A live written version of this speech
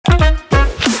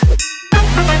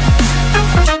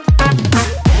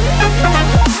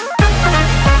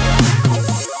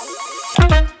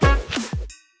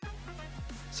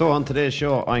So on today's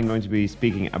show, I'm going to be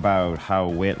speaking about how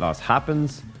weight loss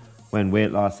happens, when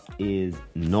weight loss is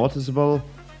noticeable,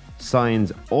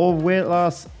 signs of weight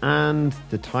loss, and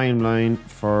the timeline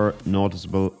for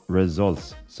noticeable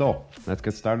results. So let's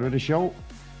get started with the show.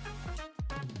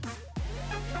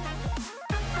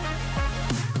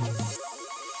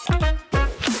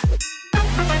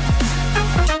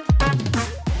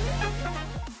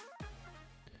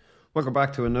 Welcome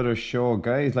back to another show,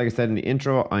 guys. Like I said in the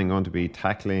intro, I'm going to be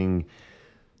tackling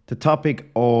the topic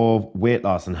of weight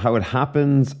loss and how it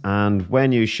happens and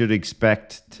when you should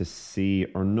expect to see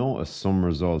or notice some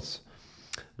results.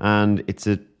 And it's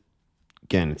a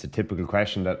typical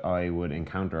question that I would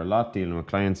encounter a lot dealing with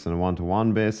clients on a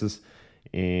one-to-one basis,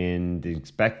 in the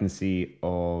expectancy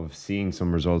of seeing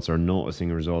some results or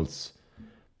noticing results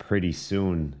pretty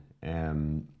soon.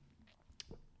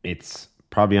 It's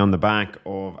probably on the back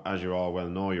of, as you all well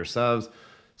know yourselves,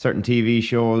 certain TV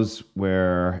shows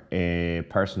where a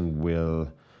person will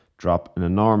drop an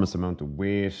enormous amount of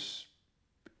weight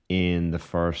in the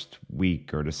first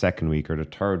week or the second week or the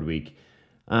third week.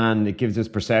 And it gives this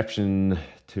perception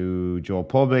to Joe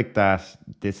public that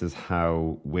this is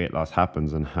how weight loss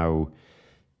happens and how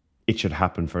it should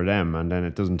happen for them. And then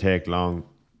it doesn't take long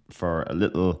for a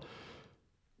little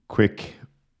quick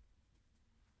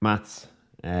maths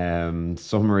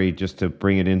summary just to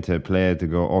bring it into play, to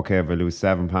go, okay, if I lose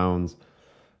 7 pounds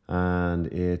and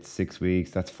it's 6 weeks,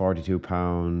 that's 42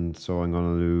 pounds. So I'm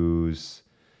going to lose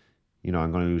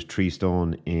 3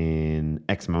 stone in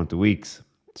X amount of weeks.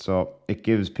 So it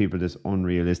gives people this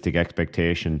unrealistic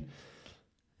expectation,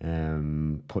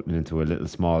 putting it into a little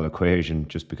small equation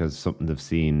just because it's something they've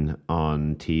seen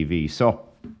on TV. So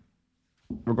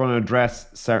we're going to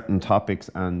address certain topics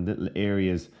and little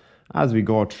areas as we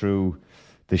go through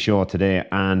the show today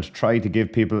and try to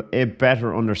give people a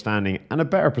better understanding and a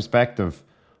better perspective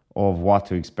of what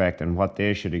to expect and what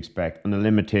they should expect and the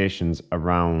limitations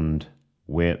around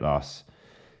weight loss.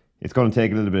 It's going to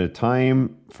take a little bit of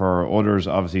time for others,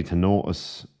 obviously, to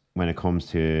notice when it comes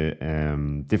to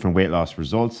different weight loss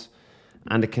results,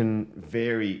 and it can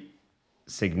vary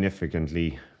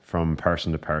significantly from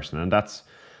person to person, and that's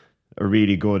a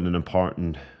really good and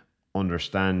important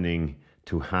understanding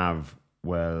to have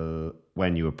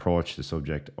when you approach the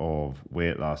subject of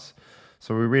weight loss.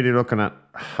 So we're really looking at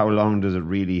how long does it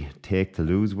really take to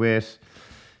lose weight.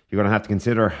 You're going to have to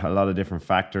consider a lot of different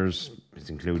factors. It's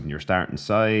including your starting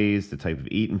size, the type of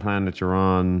eating plan that you're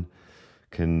on,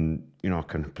 can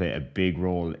play a big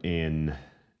role in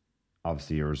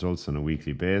obviously your results on a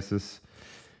weekly basis.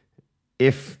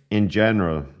 If in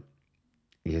general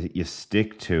you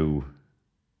stick to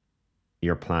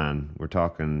your plan, we're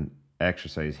talking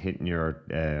exercise, hitting your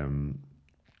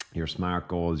SMART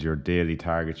goals, your daily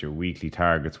targets, your weekly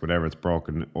targets, whatever it's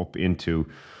broken up into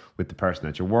with the person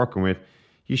that you're working with,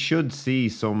 you should see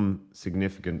some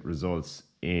significant results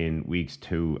in weeks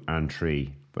 2 and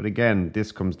 3. But again,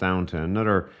 this comes down to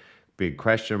another big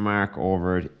question mark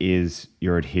over it, is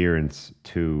your adherence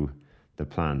to the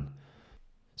plan.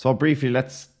 So briefly,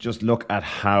 let's just look at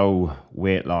how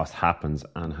weight loss happens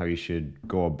and how you should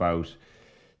go about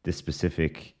this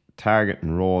specific target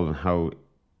and role, and how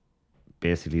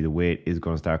basically the weight is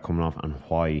going to start coming off and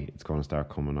why it's going to start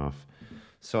coming off.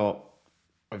 So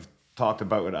I've talked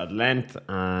about it at length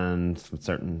and with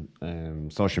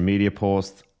certain social media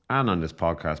posts and on this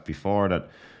podcast before, that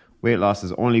weight loss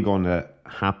is only going to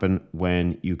happen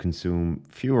when you consume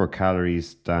fewer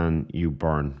calories than you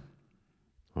burn.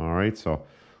 All right, so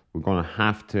we're going to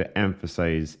have to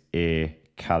emphasize a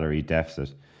calorie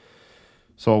deficit.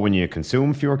 So when you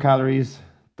consume fewer calories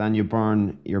than you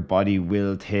burn, your body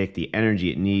will take the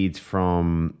energy it needs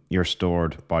from your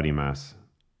stored body mass.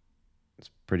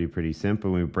 It's pretty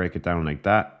simple when we break it down like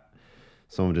that.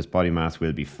 Some of this body mass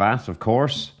will be fat, of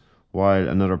course, while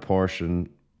another portion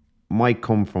might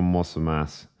come from muscle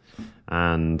mass.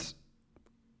 And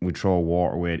we throw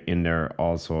water weight in there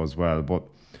also as well. But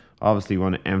obviously we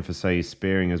want to emphasize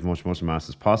sparing as much muscle mass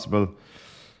as possible,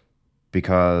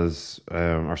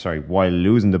 while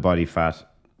losing the body fat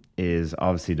is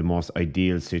obviously the most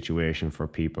ideal situation for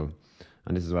people.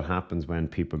 And this is what happens when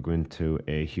people go into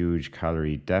a huge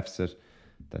calorie deficit,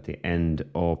 that they end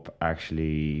up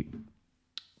actually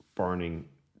burning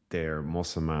their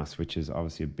muscle mass, which is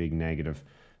obviously a big negative,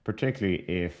 particularly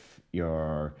if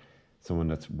you're someone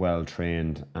that's well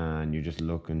trained and you're just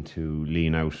looking to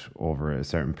lean out over a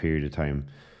certain period of time.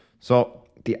 So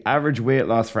the average weight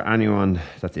loss for anyone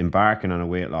that's embarking on a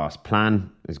weight loss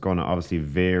plan is going to obviously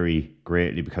vary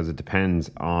greatly, because it depends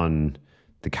on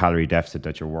the calorie deficit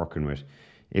that you're working with.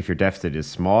 If your deficit is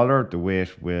smaller, the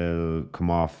weight will come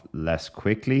off less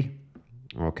quickly,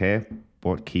 okay?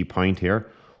 But key point here,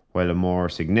 while a more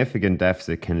significant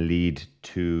deficit can lead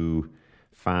to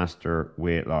faster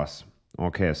weight loss.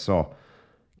 Okay, so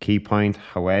key point,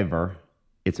 however,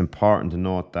 it's important to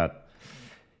note that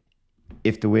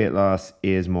if the weight loss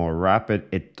is more rapid,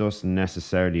 it doesn't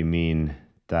necessarily mean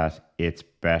that it's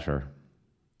better.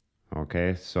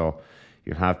 Okay, so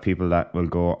you'll have people that will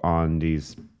go on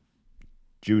these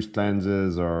juice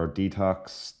cleanses or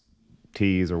detox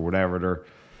teas or whatever they're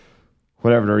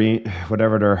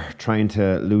trying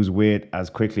to lose weight as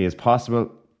quickly as possible.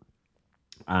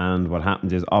 And what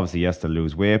happens is, obviously, yes, they'll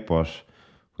lose weight, but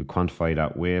we quantify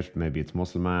that weight. Maybe it's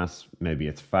muscle mass, maybe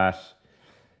it's fat,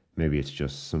 maybe it's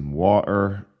just some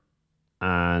water.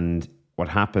 And what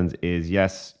happens is,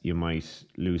 yes, you might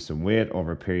lose some weight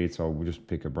over a period. So we'll just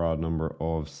pick a broad number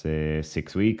of, say,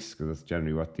 6 weeks, because that's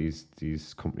generally what these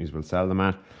companies will sell them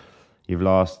at. You've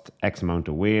lost X amount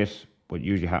of weight. What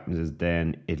usually happens is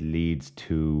then it leads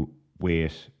to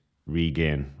weight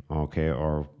regain, okay,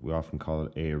 or we often call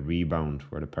it a rebound,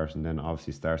 where the person then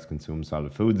obviously starts to consume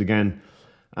solid foods again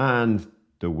and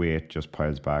the weight just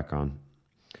piles back on.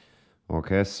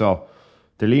 Okay, so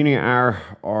the leaner you are,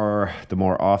 or the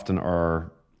more often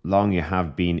or long you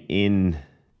have been in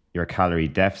your calorie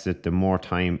deficit, the more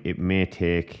time it may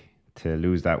take to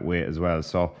lose that weight as well.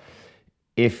 So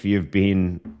if you've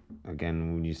been,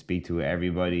 again, when you speak to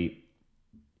everybody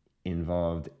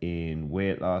involved in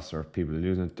weight loss or people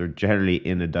losing it, they're generally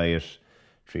in a diet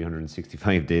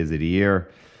 365 days of the year,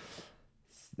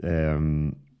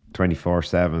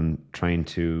 24/7, trying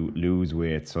to lose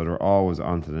weight. So they're always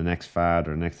on to the next fad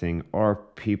or next thing. Or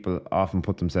people often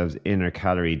put themselves in a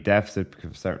calorie deficit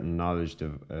because of certain knowledge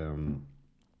they've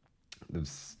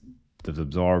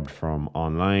absorbed from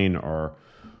online or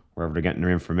wherever they're getting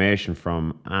their information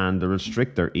from, and they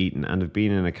restrict their eating and have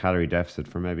been in a calorie deficit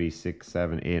for maybe 6,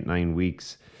 7, 8, 9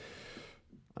 weeks,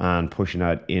 and pushing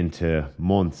that into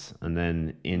months and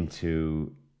then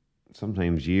into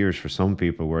sometimes years for some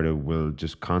people, where they will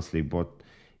just constantly, but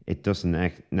it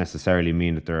doesn't necessarily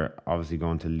mean that they're obviously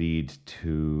going to lead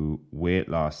to weight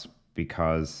loss,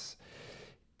 because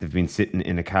they've been sitting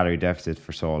in a calorie deficit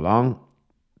for so long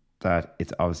that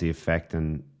it's obviously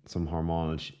affecting some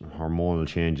hormonal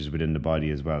changes within the body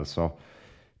as well. So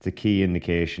it's a key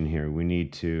indication here. We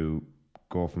need to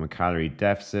go from a calorie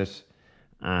deficit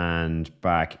and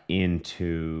back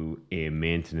into a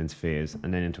maintenance phase,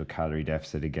 and then into a calorie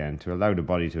deficit again, to allow the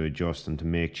body to adjust and to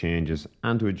make changes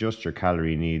and to adjust your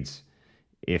calorie needs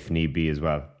if need be as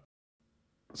well.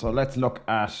 So let's look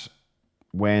at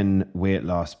when weight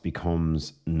loss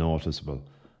becomes noticeable.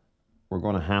 We're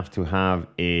going to have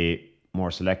a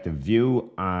more selective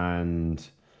view and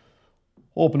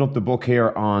open up the book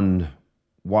here on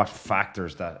what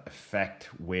factors that affect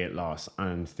weight loss,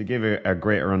 and to give a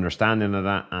greater understanding of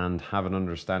that and have an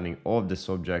understanding of the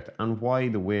subject and why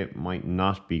the weight might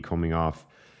not be coming off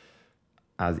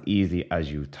as easy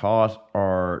as you thought,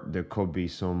 or there could be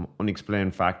some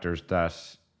unexplained factors that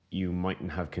you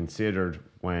mightn't have considered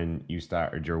when you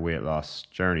started your weight loss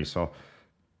journey. So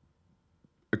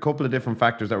a couple of different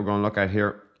factors that we're going to look at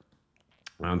here.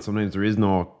 And sometimes there is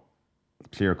no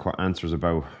clear-cut answers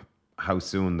about how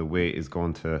soon the weight is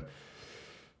going to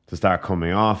start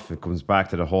coming off. It comes back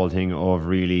to the whole thing of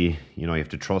really, you have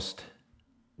to trust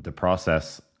the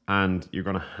process, and you're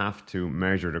going to have to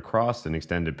measure it across an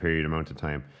extended period amount of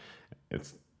time.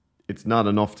 It's not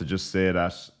enough to just say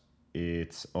that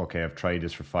it's okay, I've tried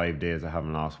this for 5 days, I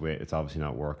haven't lost weight. It's obviously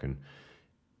not working.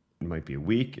 It might be a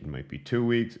week, it might be 2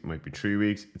 weeks, it might be 3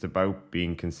 weeks. It's about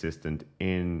being consistent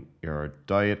in your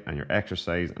diet and your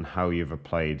exercise and how you've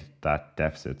applied that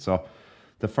deficit. So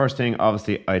the first thing,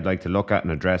 obviously, I'd like to look at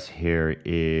and address here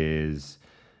is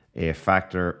a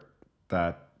factor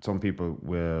that some people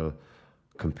will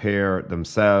compare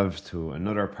themselves to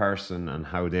another person and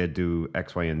how they do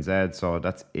X, Y, and Z. So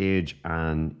that's age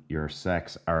and your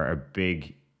sex are a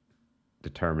big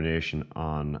determination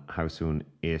on how soon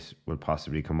it will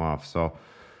possibly come off. So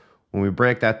when we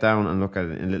break that down and look at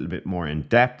it a little bit more in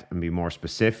depth and be more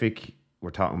specific,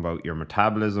 we're talking about your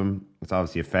metabolism. It's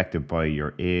obviously affected by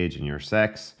your age and your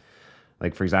sex.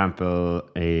 Like, for example,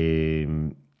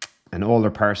 an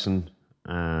older person,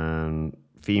 and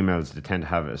females, they tend to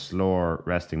have a slower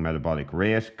resting metabolic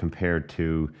rate compared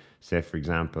to, say, for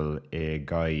example, a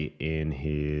guy in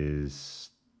his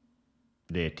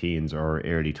late teens or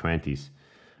early 20s.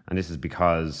 And this is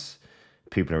because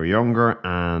people who are younger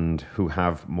and who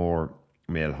have more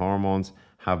male hormones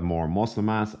have more muscle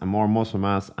mass, and more muscle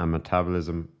mass and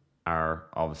metabolism are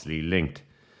obviously linked.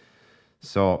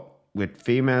 So with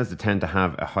females, they tend to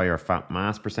have a higher fat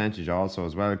mass percentage also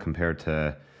as well compared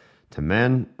to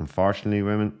men. Unfortunately,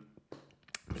 women,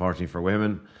 unfortunately for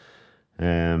women,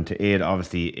 to aid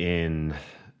obviously in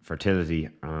fertility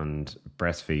and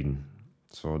breastfeeding.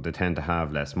 So they tend to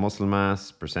have less muscle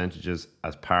mass percentages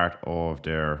as part of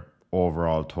their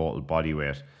overall total body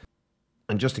weight.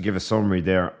 And just to give a summary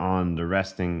there on the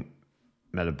resting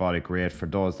metabolic rate for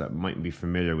those that mightn't be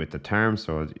familiar with the term,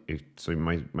 so you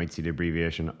might see the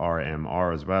abbreviation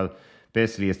RMR as well.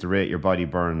 Basically, it's the rate your body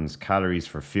burns calories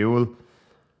for fuel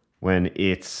when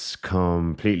it's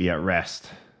completely at rest.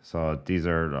 So these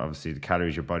are obviously the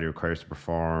calories your body requires to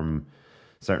perform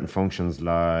certain functions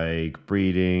like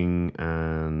breathing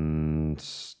and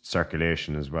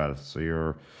circulation as well. So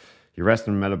your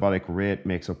resting metabolic rate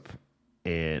makes up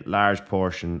a large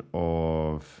portion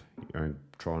of,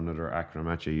 throw another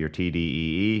acronym at you, your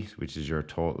TDEE, which is your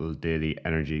total daily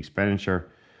energy expenditure.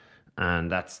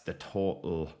 And that's the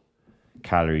total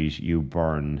calories you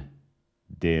burn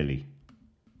daily.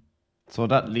 So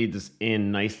that leads us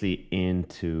in nicely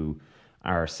into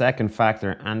our second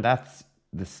factor, and that's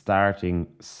the starting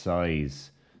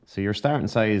size. So your starting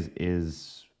size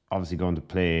is obviously going to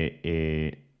play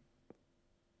a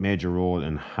major role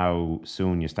in how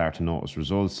soon you start to notice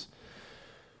results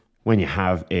when you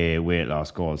have a weight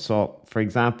loss goal. So, for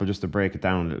example, just to break it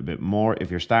down a little bit more,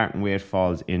 if your starting weight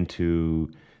falls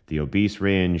into the obese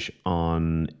range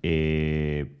on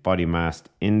a body mass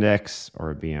index,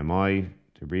 or a BMI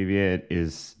to abbreviate, it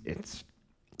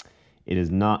is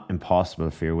not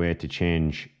impossible for your weight to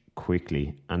change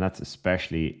quickly, and that's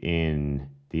especially in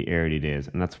the early days.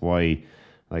 And that's why,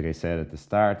 like I said at the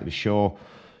start of the show,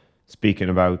 speaking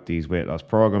about these weight loss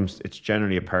programs, it's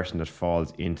generally a person that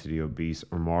falls into the obese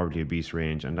or morbidly obese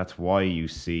range, and that's why you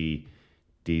see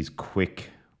these quick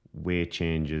weight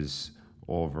changes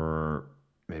over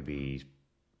maybe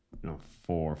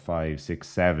 4, 5, 6,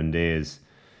 7 days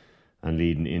and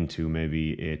leading into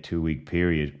maybe a 2-week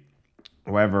period.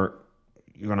 However,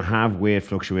 you're going to have weight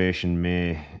fluctuation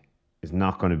is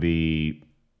not going to be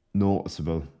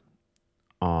noticeable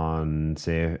on,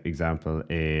 say, example,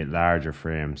 a larger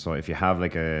frame. So if you have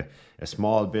like a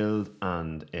small build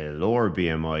and a lower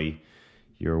BMI,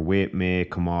 your weight may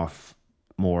come off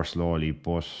more slowly,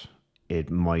 but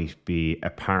it might be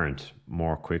apparent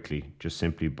more quickly just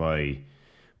simply by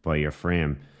your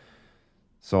frame.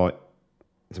 So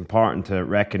it's important to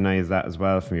recognize that as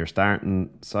well from your starting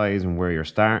size and where you're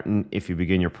starting. If you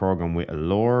begin your program with a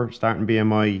lower starting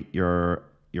BMI, you're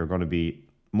going to be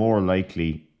more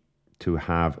likely to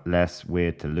have less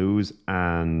weight to lose,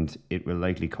 and it will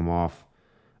likely come off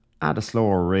at a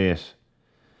slower rate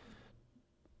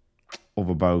of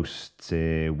about,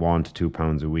 say, 1 to 2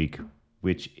 pounds a week,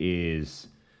 which is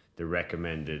the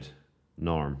recommended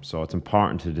norm. So it's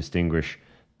important to distinguish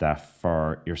that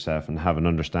for yourself and have an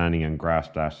understanding and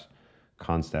grasp that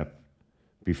concept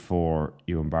before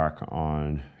you embark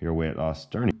on your weight loss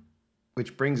journey.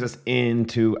 Which brings us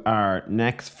into our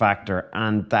next factor,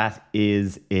 and that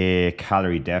is a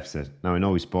calorie deficit. Now, I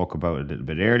know we spoke about it a little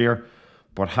bit earlier,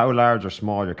 but how large or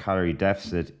small your calorie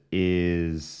deficit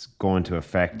is going to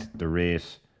affect the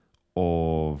rate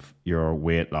of your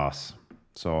weight loss.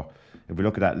 So if we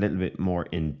look at that a little bit more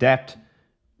in depth,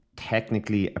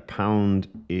 technically a pound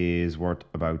is worth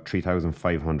about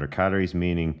 3,500 calories,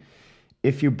 meaning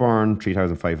if you burn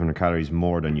 3,500 calories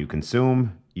more than you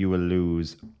consume, you will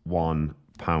lose 1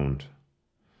 pound.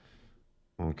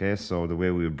 Okay, so the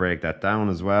way we would break that down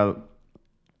as well,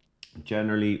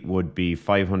 generally would be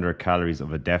 500 calories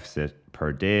of a deficit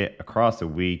per day across a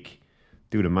week.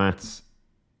 Do the maths,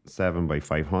 7 by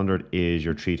 500 is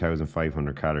your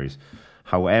 3,500 calories.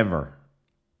 However,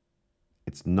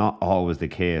 it's not always the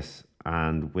case,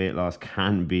 and weight loss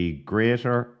can be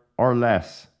greater or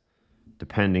less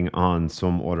depending on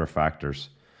some other factors.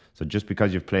 So just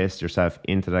because you've placed yourself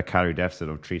into that calorie deficit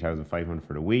of 3,500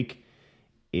 for the week,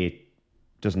 it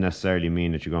doesn't necessarily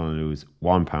mean that you're going to lose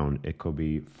 1 pound. It could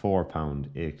be 4 pound.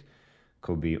 It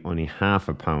could be only half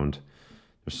a pound.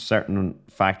 There's certain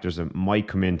factors that might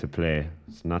come into play.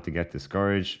 So not to get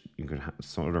discouraged, you could have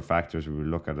some other factors we will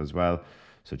look at as well,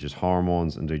 such as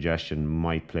hormones and digestion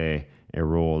might play a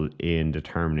role in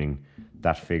determining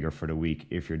that figure for the week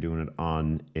if you're doing it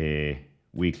on a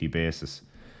weekly basis.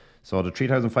 So the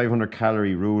 3,500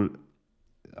 calorie rule,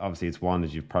 obviously it's one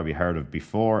that you've probably heard of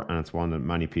before, and it's one that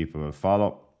many people will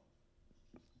follow.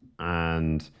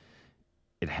 And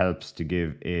it helps to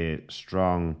give a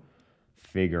strong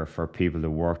figure for people to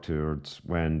work towards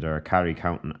when they're calorie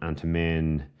counting, and to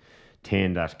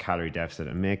maintain that calorie deficit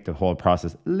and make the whole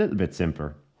process a little bit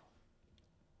simpler.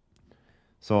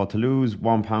 So to lose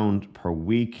 1 pound per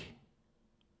week,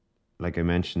 like I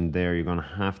mentioned there, you're going to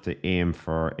have to aim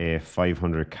for a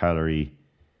 500 calorie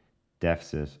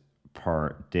deficit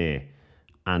per day.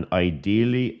 And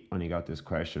ideally, when you got this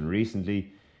question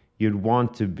recently, you'd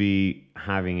want to be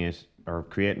having it or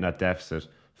creating that deficit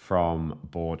from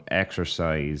both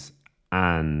exercise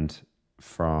and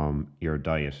from your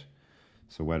diet.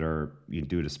 So whether you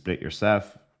do the split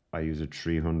yourself, I use a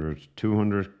 300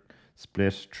 200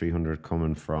 split, 300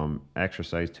 coming from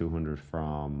exercise, 200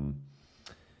 from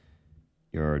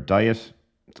your diet.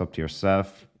 It's up to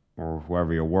yourself or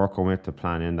whoever you're working with to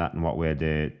plan in that and what way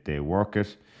they work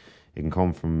it. It can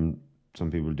come from, some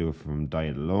people do it from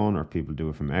diet alone or people do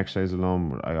it from exercise alone,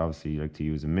 but I obviously like to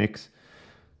use a mix.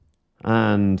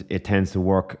 And it tends to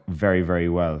work very, very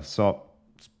well. So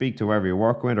speak to whoever you're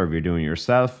working with, or if you're doing it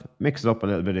yourself, mix it up a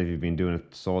little bit if you've been doing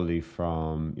it solely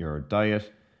from your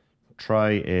diet.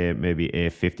 Try maybe a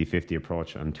 50-50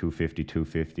 approach on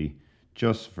 250-250,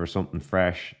 just for something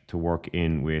fresh to work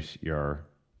in with your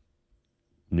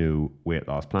new weight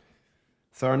loss plan.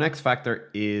 So our next factor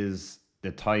is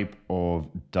the type of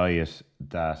diet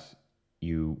that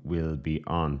you will be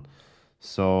on.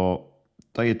 So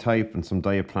diet type and some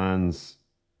diet plans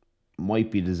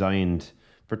might be designed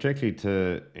particularly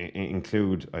to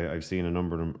include, I've seen a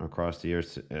number of them across the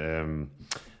years, an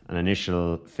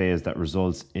initial phase that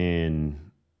results in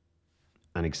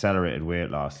an accelerated weight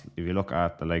loss. If you look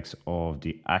at the likes of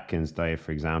the Atkins diet,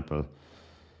 for example,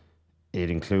 it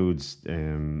includes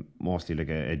mostly like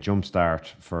a jump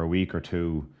start for a week or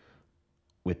two,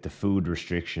 with the food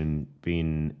restriction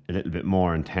being a little bit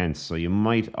more intense. So you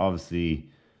might obviously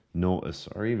notice,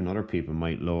 or even other people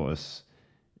might notice,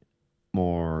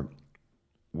 more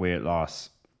weight loss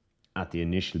at the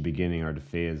initial beginning or the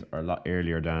phase, or a lot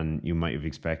earlier than you might have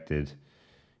expected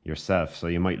yourself. So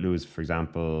you might lose, for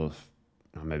example,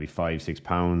 maybe 5-6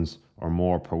 pounds or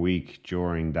more per week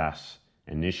during that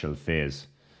initial phase.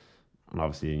 And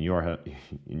obviously in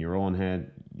your own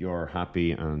head, you're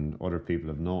happy and other people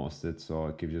have noticed it, so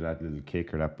it gives you that little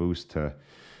kick or that boost to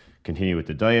continue with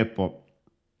the diet. But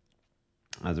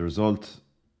as a result,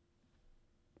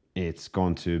 it's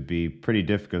going to be pretty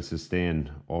difficult to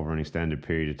sustain over an extended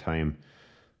period of time,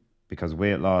 because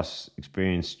weight loss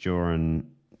experienced during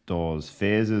those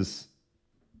phases,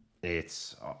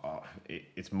 it's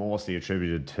mostly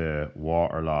attributed to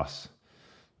water loss,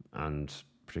 and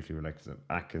particularly with like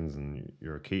Atkins and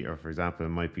your keto, for example, it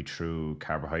might be true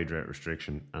carbohydrate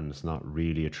restriction, and it's not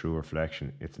really a true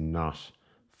reflection. It's not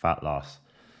fat loss.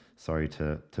 Sorry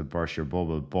to burst your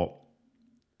bubble, but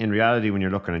in reality, when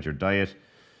you're looking at your diet,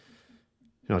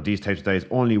 you know, these types of diets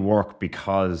only work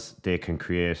because they can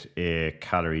create a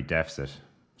calorie deficit.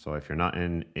 So if you're not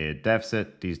in a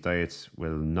deficit, these diets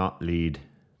will not lead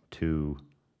to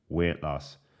weight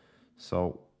loss.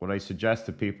 So what I suggest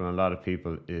to people, and a lot of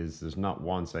people, is there's not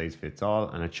one size fits all,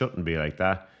 and it shouldn't be like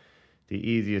that. The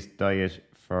easiest diet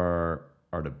or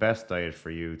the best diet for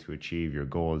you to achieve your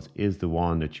goals is the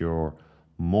one that you're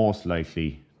most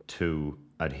likely to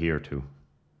adhere to.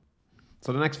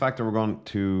 So the next factor we're going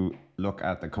to look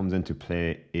at that comes into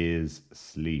play is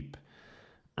sleep.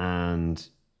 And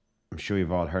I'm sure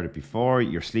you've all heard it before.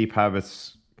 Your sleep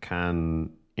habits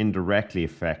can indirectly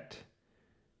affect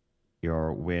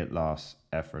your weight loss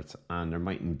efforts, and there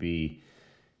mightn't be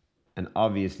an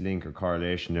obvious link or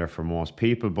correlation there for most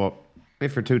people, but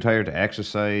if you're too tired to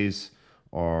exercise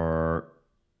or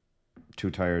too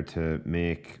tired to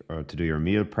make or to do your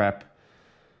meal prep,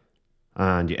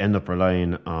 and you end up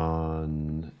relying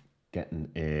on getting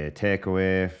a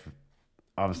takeaway,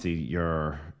 obviously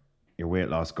your weight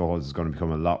loss goals is going to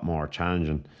become a lot more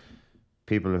challenging.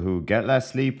 People who get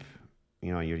less sleep,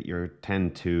 you know, you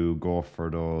tend to go for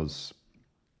those,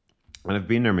 and I've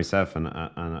been there myself, and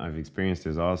I've experienced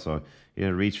this also. You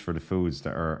know, reach for the foods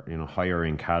that are, you know, higher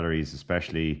in calories,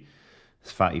 especially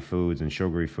fatty foods and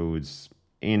sugary foods,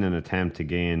 in an attempt to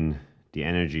gain the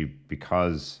energy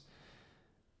because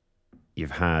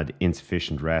you've had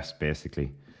insufficient rest,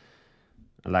 basically.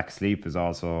 A lack of sleep is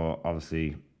also,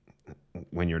 obviously,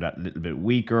 when you're that little bit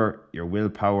weaker, your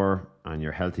willpower and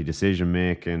your healthy decision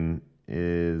making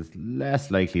is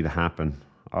less likely to happen,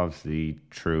 obviously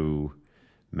through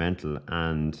mental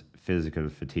and physical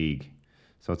fatigue.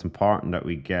 So it's important that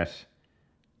we get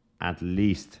at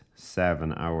least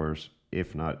 7 hours,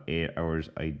 if not 8 hours,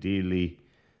 ideally,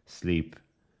 sleep,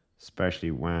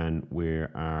 especially when we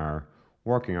are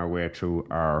working our way through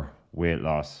our weight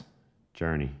loss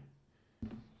journey.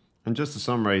 And just to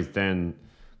summarize then,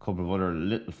 a couple of other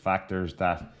little factors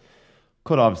that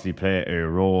could obviously play a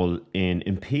role in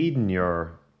impeding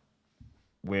your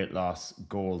weight loss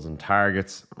goals and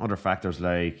targets. Other factors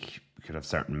like you could have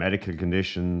certain medical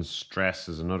conditions, stress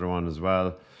is another one as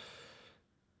well.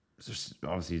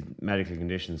 Obviously, medical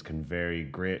conditions can vary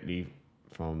greatly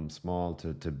from small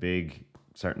to big.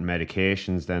 certain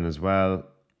medications then as well,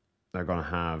 they're going to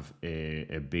have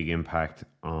a big impact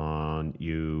on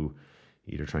you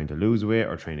either trying to lose weight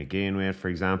or trying to gain weight, for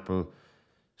example.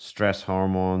 Stress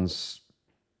hormones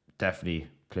definitely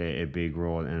play a big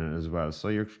role in it as well. So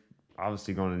you're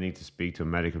obviously going to need to speak to a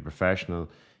medical professional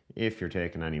if you're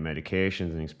taking any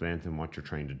medications and explain to them what you're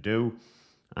trying to do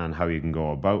and how you can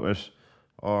go about it.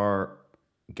 Or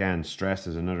again, stress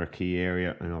is another key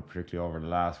area. I know particularly over the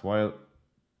last while,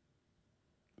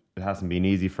 it hasn't been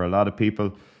easy for a lot of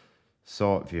people.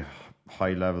 So if you have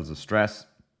high levels of stress,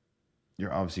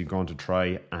 you're obviously going to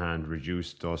try and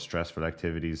reduce those stressful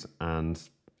activities and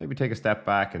maybe take a step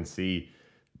back and see,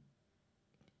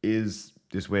 is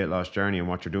this weight loss journey and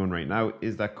what you're doing right now,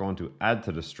 is that going to add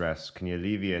to the stress? Can you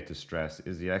alleviate the stress?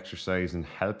 Is the exercising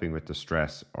helping with the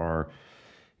stress, or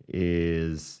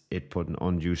is it putting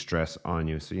undue stress on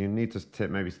you? So you need to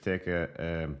maybe take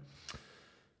a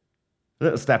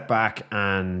little step back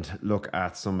and look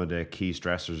at some of the key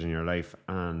stressors in your life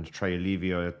and try to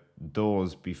alleviate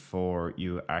those before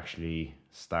you actually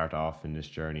start off in this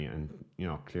journey, and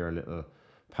clear a little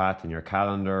path in your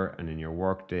calendar and in your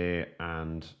work day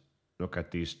and look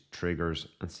at these triggers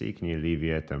and see, can you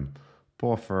alleviate them,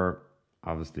 both for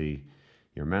obviously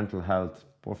your mental health,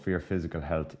 both for your physical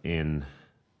health in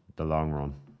the long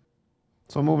run.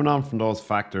 So moving on from those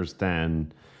factors,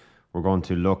 then we're going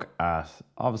to look at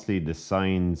obviously the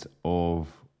signs of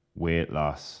weight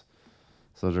loss.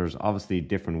 So there's obviously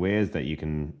different ways that you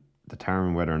can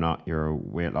determine whether or not your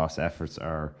weight loss efforts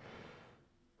are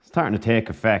starting to take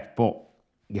effect, but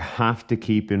you have to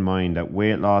keep in mind that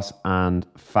weight loss and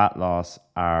fat loss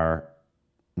are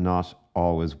not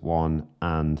always one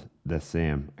and the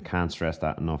same. I can't stress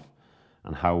that enough.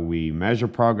 And how we measure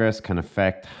progress can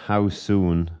affect how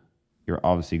soon you're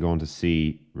obviously going to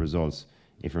see results.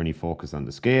 If you're only focused on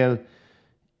the scale,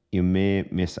 you may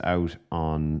miss out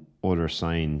on other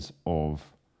signs of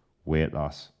weight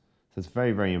loss. So it's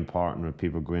very, very important when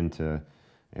people go into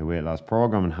a weight loss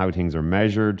program and how things are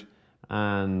measured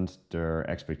and their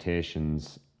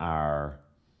expectations are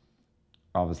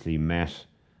obviously met.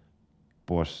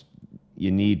 But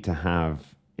you need to have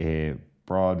a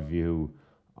broad view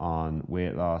on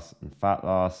weight loss and fat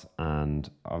loss,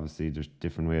 and obviously there's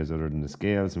different ways other than the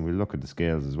scales, and we'll look at the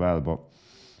scales as well. But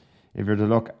if you're to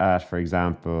look at, for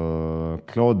example,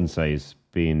 clothing size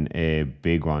being a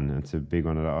big one, it's a big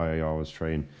one that I always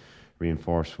try and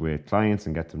reinforce with clients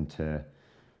and get them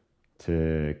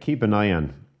to keep an eye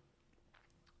on,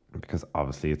 because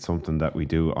obviously it's something that we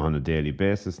do on a daily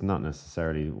basis, not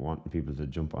necessarily wanting people to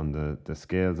jump on the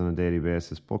scales on a daily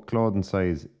basis, but clothing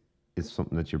size is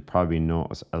something that you'll probably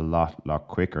notice a lot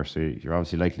quicker. So you're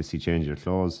obviously likely to see change in your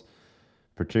clothes,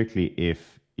 particularly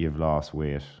if you've lost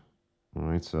weight. All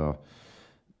right, so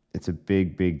it's a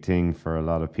big thing for a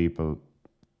lot of people.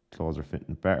 Clothes are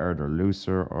fitting better, they're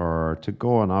looser, or to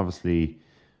go and obviously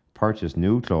purchase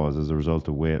new clothes as a result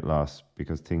of weight loss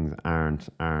because things aren't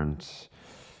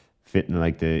fitting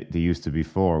like they used to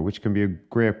before, which can be a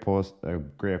great plus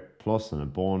and a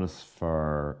bonus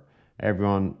for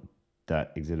everyone.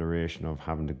 That exhilaration of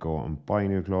having to go and buy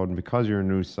new clothing because you're a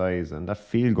new size, and that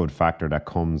feel good factor that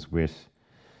comes with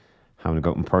having to go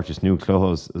out and purchase new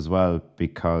clothes as well,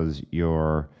 because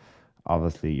your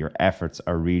efforts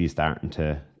are really starting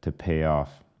to pay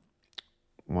off.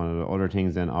 One of the other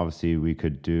things then obviously we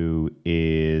could do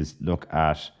is look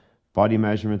at body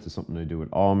measurements. It's something I do with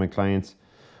all my clients,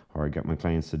 or I get my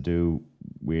clients to do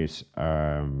with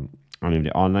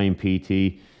the online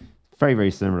PT. Very,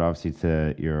 very similar obviously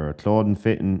to your clothing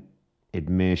fitting. It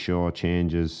may show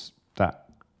changes that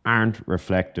aren't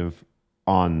reflective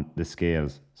on the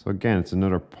scales. So again, it's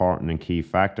another important and key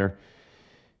factor.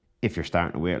 If you're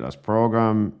starting a weight loss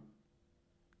program,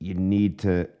 you need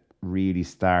to really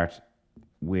start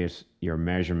with your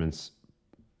measurements.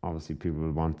 Obviously people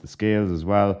will want the scales as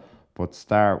well, but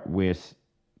start with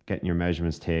getting your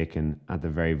measurements taken at the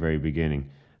very, very beginning,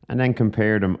 and then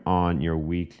compare them on your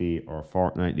weekly or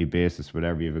fortnightly basis,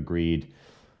 whatever you've agreed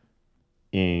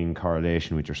in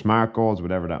correlation with your SMART goals,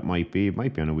 whatever that might be. It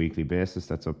might be on a weekly basis,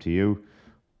 that's up to you.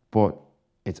 But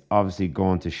it's obviously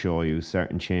going to show you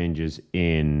certain changes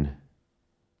in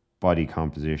body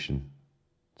composition.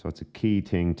 So it's a key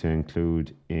thing to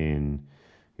include in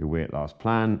your weight loss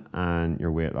plan and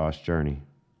your weight loss journey.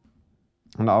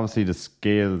 And obviously the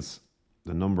scales,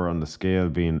 the number on the scale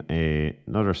being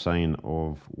another sign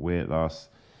of weight loss,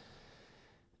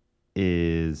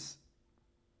 is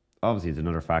obviously it's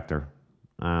another factor,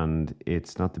 and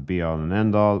it's not the be all and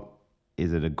end all.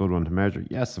 Is it a good one to measure?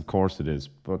 Yes, of course it is,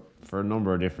 but for a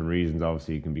number of different reasons,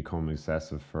 obviously it can become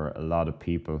excessive for a lot of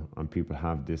people, and people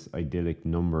have this idyllic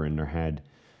number in their head.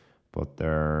 but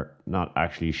they're not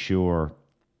actually sure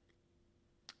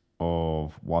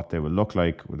of what they will look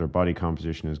like, what their body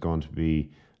composition is going to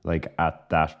be like at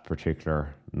that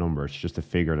particular number. It's just a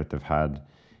figure that they've had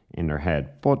in their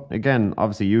head. But again,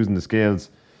 obviously using the scales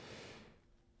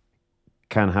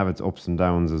can have its ups and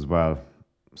downs as well.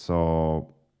 So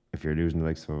if you're using the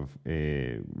likes of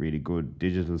a really good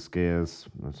digital scales,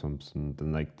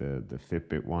 something like the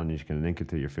Fitbit one, you can link it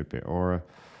to your Fitbit Aura,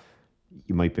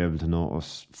 you might be able to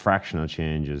notice fractional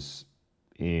changes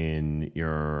in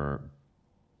your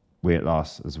weight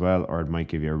loss as well, or it might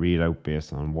give you a readout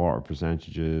based on water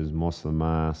percentages, muscle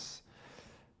mass,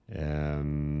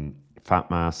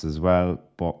 fat mass as well.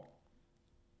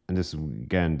 And this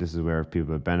is where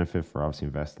people benefit for obviously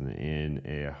investing in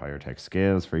a higher tech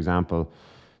scales, for example,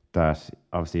 that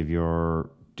obviously if you're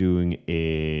doing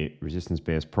a resistance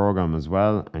based program as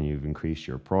well and you've increased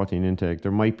your protein intake,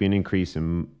 there might be an increase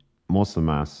in muscle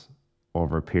mass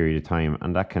over a period of time,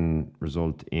 and that can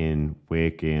result in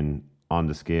weight gain on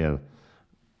the scale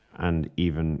and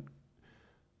even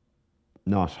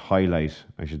not highlight,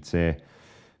 I should say,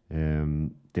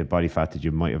 the body fat that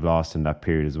you might have lost in that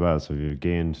period as well. So if you've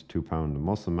gained 2 pounds of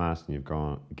muscle mass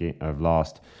and I've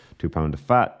lost 2 pounds of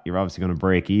fat, you're obviously going to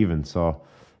break even. So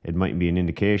it might be an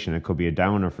indication. It could be a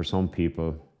downer for some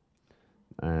people,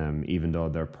 even though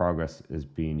their progress is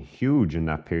being huge in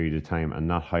that period of time and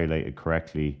not highlighted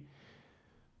correctly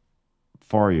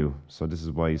for you. So this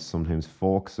is why sometimes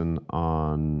focusing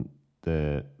on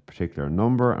the particular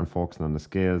number and focusing on the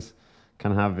scales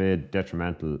can have a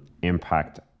detrimental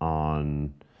impact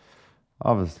on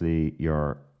obviously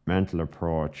your mental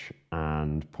approach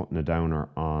and putting a downer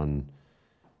on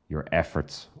your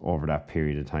efforts over that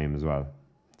period of time as well.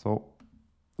 So,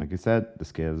 like I said, the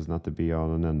scales is not the be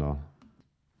all and end all.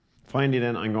 Finally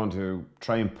then, I'm going to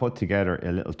try and put together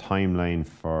a little timeline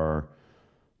for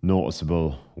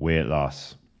noticeable weight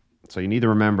loss. So you need to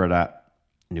remember that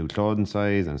new clothing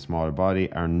size and smaller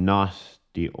body are not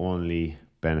the only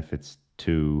benefits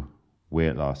to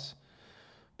weight loss,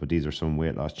 but these are some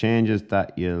weight loss changes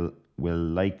that you will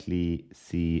likely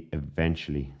see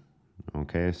eventually.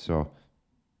 Okay, so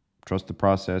trust the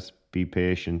process, be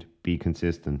patient, be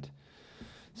consistent.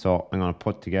 So I'm going to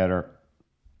put together,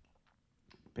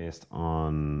 based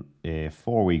on a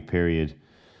 4-week period,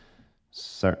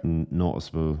 certain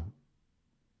noticeable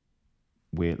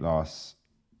weight loss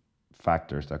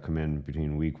factors that come in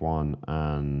between week 1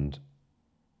 and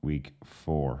week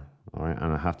 4. All right,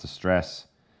 and I have to stress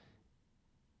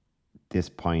this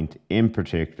point in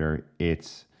particular,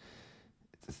 it's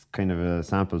kind of a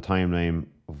sample timeline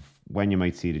of when you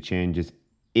might see the changes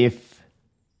if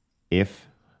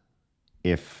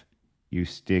you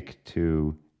stick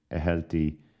to a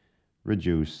healthy,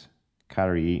 reduce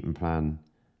calorie eating plan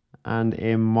and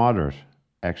a moderate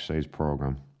exercise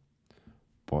program.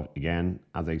 But again,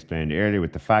 as I explained earlier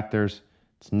with the factors,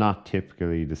 it's not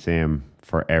typically the same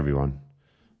for everyone.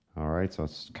 All right, so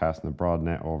it's casting a broad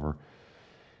net over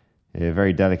a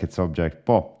very delicate subject,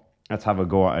 but let's have a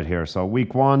go at it here. So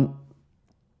week 1,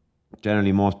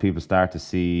 generally most people start to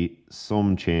see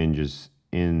some changes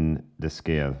in the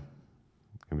scale.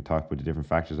 And we talk about the different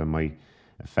factors that might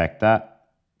affect that.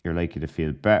 You're likely to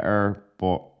feel better,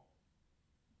 but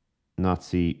not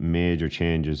see major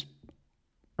changes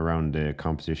around the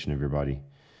composition of your body.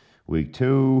 Week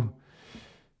 2,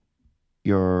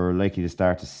 you're likely to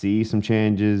start to see some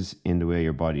changes in the way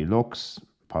your body looks,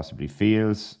 possibly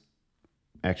feels.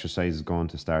 Exercise is going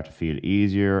to start to feel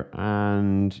easier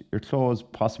and your clothes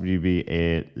possibly be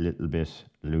a little bit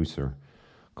looser.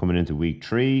 Coming into week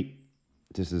 3,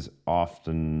 this is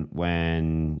often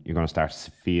when you're going to start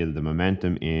to feel the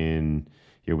momentum in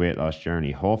your weight loss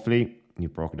journey. Hopefully,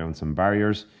 you've broken down some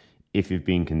barriers. If you've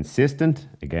been consistent,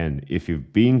 again, if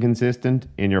you've been consistent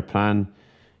in your plan,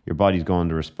 your body's going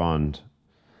to respond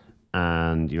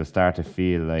and you'll start to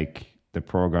feel like the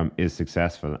program is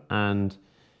successful and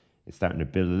it's starting to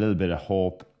build a little bit of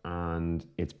hope and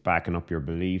it's backing up your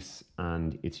beliefs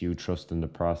and it's you trusting the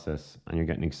process and you're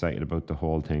getting excited about the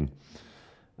whole thing.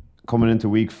 Coming into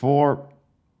week 4,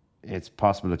 it's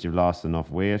possible that you've lost enough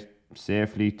weight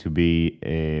safely to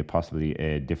be possibly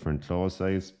a different clothes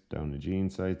size, down a jean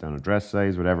size, down a dress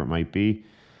size, whatever it might be.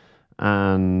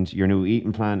 And your new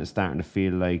eating plan is starting to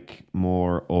feel like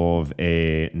more of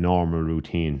a normal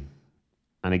routine.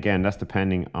 And again, that's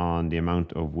depending on the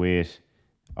amount of weight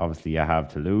obviously you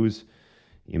have to lose.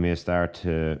 You may start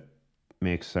to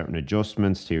make certain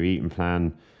adjustments to your eating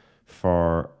plan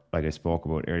for, like I spoke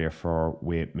about earlier, for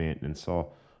weight maintenance.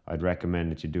 So I'd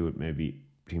recommend that you do it maybe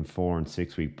between 4 and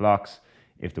 6 week blocks.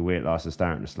 If the weight loss is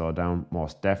starting to slow down,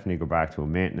 most definitely go back to a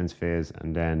maintenance phase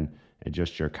and then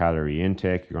adjust your calorie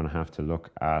intake. You're going to have to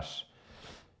look at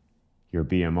your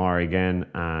BMR again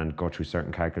and go through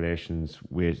certain calculations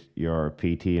with your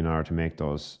PT in order to make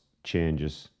those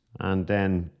changes, and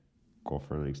then go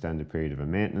for an extended period of a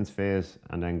maintenance phase,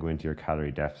 and then go into your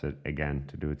calorie deficit again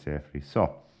to do it safely.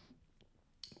 So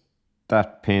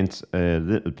that paints a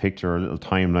little picture, a little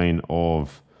timeline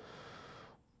of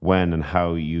when and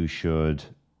how you should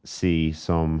see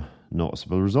some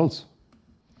noticeable results.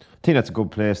 I think that's a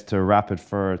good place to wrap it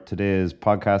for today's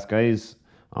podcast, guys,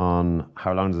 on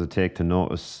how long does it take to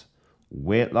notice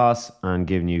weight loss, and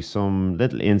giving you some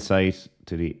little insight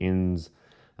to the ins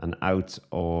and outs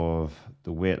of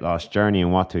the weight loss journey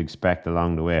and what to expect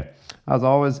along the way. As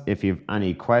always, if you have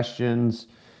any questions,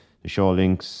 the show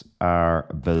links are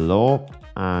below,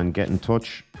 and get in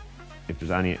touch if there's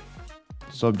any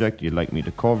subject you'd like me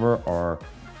to cover, or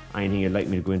anything you'd like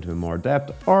me to go into in more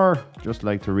depth, or just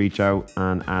like to reach out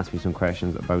and ask me some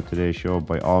questions about today's show.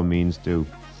 By all means do.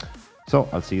 So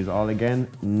I'll see you all again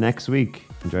next week.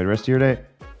 Enjoy the rest of your day.